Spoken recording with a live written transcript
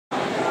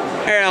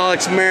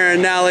Alex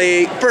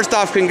Marinelli. First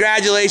off,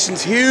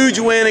 congratulations. Huge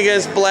win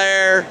against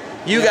Blair.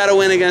 You got a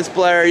win against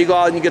Blair. You go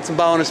out and you get some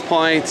bonus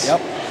points.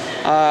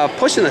 Yep.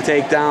 Pushing the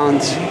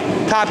takedowns.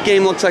 Top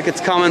game looks like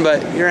it's coming,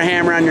 but you're a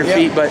hammer on your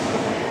feet. But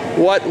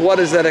what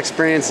is that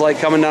experience like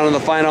coming down to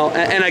the final?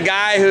 And a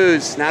guy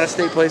who's not a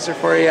state placer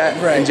for you yet,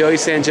 and Joey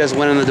Sanchez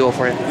winning the duel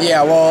for you.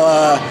 Yeah,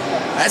 well,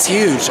 that's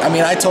huge. I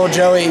mean, I told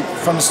Joey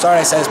from the start,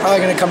 I said, it's probably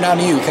going to come down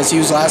to you because he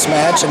was last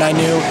match, and I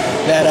knew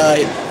that,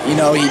 you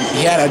know,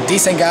 he had a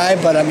decent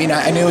guy, but I mean,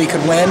 I knew he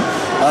could win.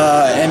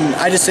 And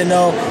I just didn't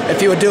know if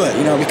he would do it,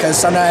 you know, because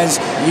sometimes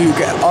you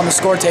get on the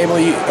score table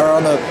or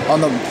on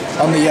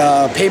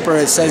the paper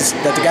it says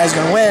that the guy's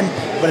going to win,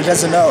 but it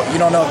doesn't know. You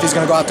don't know if he's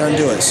going to go out there and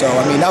do it. So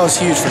I mean, that was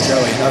huge for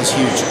Joey. That was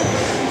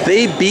huge.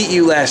 They beat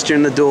you last year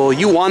in the duel.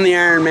 You won the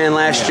Ironman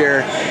last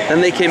year. Then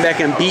they came back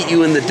and beat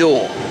you in the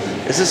duel.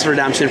 Is this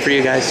redemption for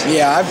you guys?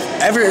 Yeah,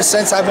 ever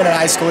since I've been in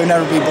high school, we've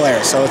never beat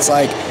Blair. So it's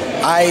like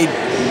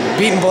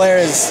beating Blair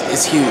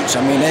is huge.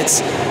 I mean,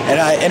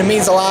 and it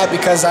means a lot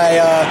because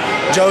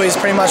Joey's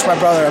pretty much my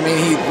brother. I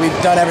mean,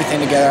 we've done everything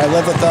together. I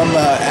live with him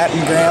at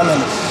Graham,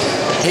 and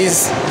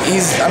he's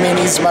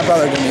my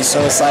brother to me.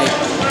 So it's like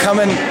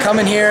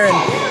coming here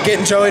and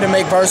getting Joey to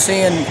make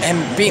varsity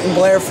and beating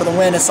Blair for the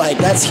win. It's like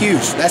that's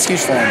huge. That's huge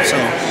for him. So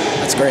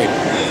that's great.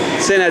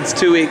 St. Ed's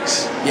 2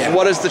 weeks. Yeah.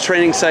 What is the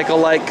training cycle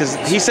like? Because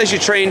he says you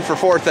train for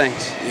 4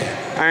 things. Yeah.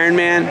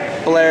 Ironman,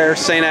 Blair,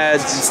 St.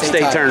 Ed's,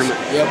 state tournament.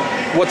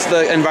 Yep. What's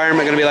the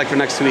environment going to be like for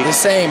next 2 weeks? The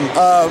same.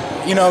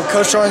 You know,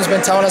 Coach Jordan's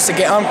been telling us to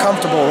get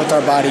uncomfortable with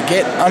our body.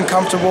 Get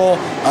uncomfortable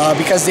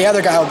because the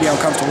other guy will be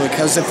uncomfortable.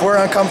 Because if we're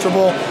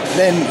uncomfortable,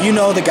 then you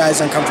know the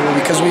guy's uncomfortable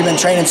because we've been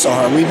training so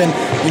hard. We've been,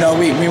 you know,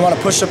 we want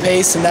to push the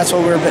pace, and that's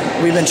what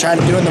we've been trying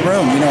to do in the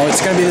room. You know,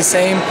 it's going to be the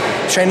same.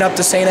 Training up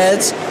to St.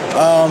 Ed's.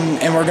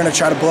 And we're going to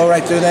try to blow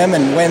right through them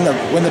and win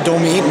the dual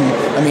meet.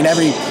 And I mean,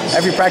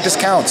 every practice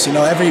counts. You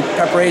know, every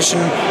preparation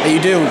that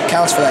you do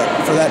counts for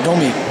that dual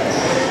meet.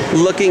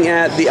 Looking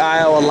at the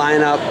Iowa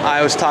lineup,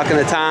 I was talking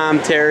to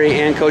Tom,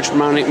 Terry, and Coach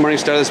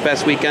Morningstar this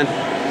past weekend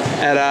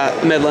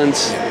at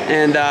Midlands,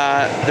 and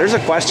there's a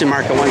question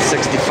mark at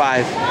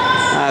 165.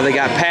 They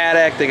got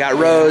Paddock, they got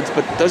Rhodes,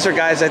 but those are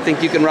guys I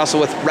think you can wrestle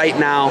with right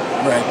now.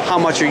 Right. How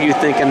much are you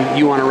thinking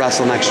you want to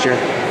wrestle next year?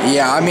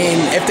 Yeah, I mean,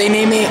 if they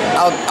need me,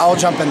 I'll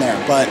jump in there.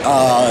 But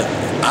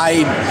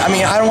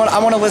I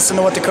want to listen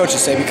to what the coaches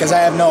say because I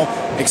have no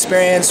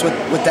experience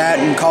with that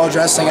in college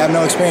wrestling. I have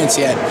no experience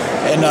yet.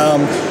 And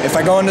if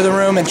I go into the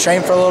room and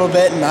train for a little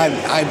bit and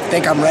I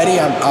think I'm ready,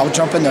 I'll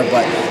jump in there.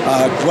 But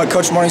what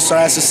Coach Morningstar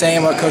has to say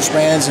and what Coach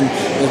Brands and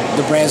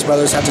the Brands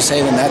brothers have to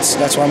say, then that's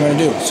what I'm going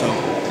to do.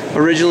 So.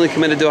 Originally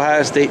committed to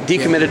Ohio State,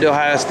 decommitted to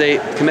Ohio State,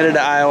 committed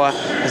to Iowa.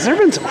 Has there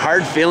been some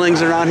hard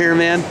feelings around here,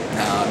 man?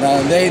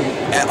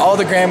 No. All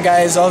the Graham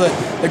guys, all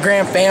the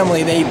Graham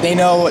family, they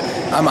know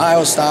I'm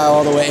Iowa style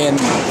all the way, and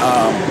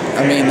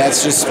I mean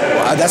that's just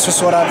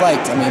what I've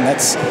liked. I mean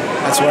that's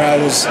where I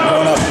was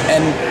growing up,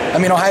 and I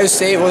mean Ohio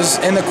State was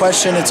in the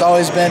question. It's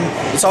always been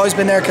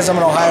there because I'm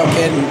an Ohio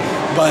kid,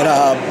 but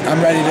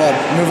I'm ready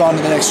to move on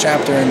to the next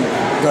chapter and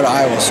go to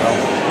Iowa.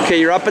 So. Okay,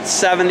 you're up at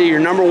 70. You're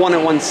number 1 at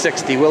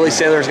 160. Willie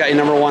Saylor's got you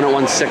number 1 at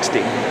 160.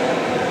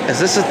 Is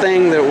this a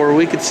thing where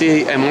we could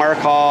see a Mark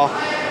Hall,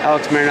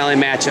 Alex Marinelli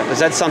matchup? Is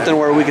that something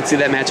where we could see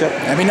that matchup?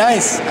 That'd be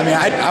nice. I mean,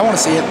 I want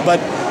to see it, but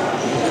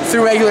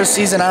through regular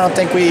season, I don't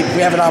think we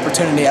have an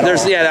opportunity at all.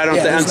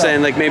 I'm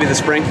saying like maybe the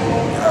spring.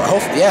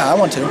 Yeah, I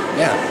want to.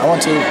 Yeah, I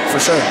want to for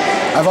sure.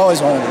 I've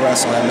always wanted to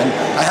wrestle him, and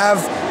I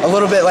have a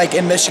little bit like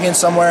in Michigan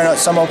somewhere in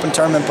some open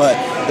tournament. But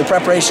the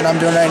preparation I'm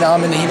doing right now,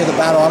 I'm in the heat of the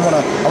battle. I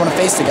want to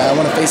face the guy. I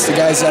want to face the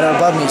guys that are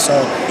above me. So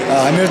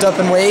I moved up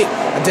in weight.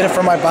 I did it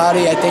for my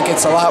body. I think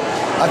it's a lot.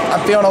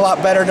 I'm feeling a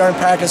lot better during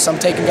practice. I'm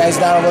taking guys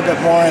down a little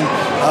bit more, and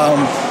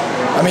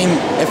I mean,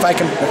 if I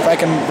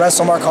can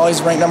wrestle Mark Hall,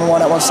 he's ranked number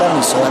 1 at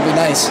 170. So that'd be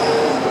nice.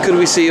 Could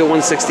we see you at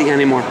 160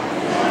 anymore?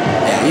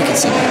 Yeah, you can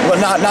see me. Well,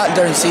 not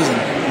during season.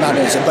 Not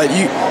during season, but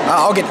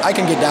I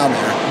can get down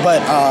there.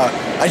 But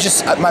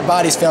my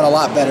body's feeling a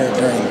lot better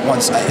during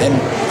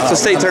so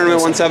state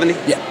tournament 170?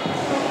 Yeah.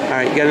 All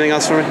right, you got anything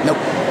else for me? Nope.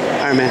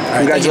 All right, man.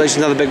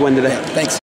 Congratulations on the big win today. Yeah, thanks.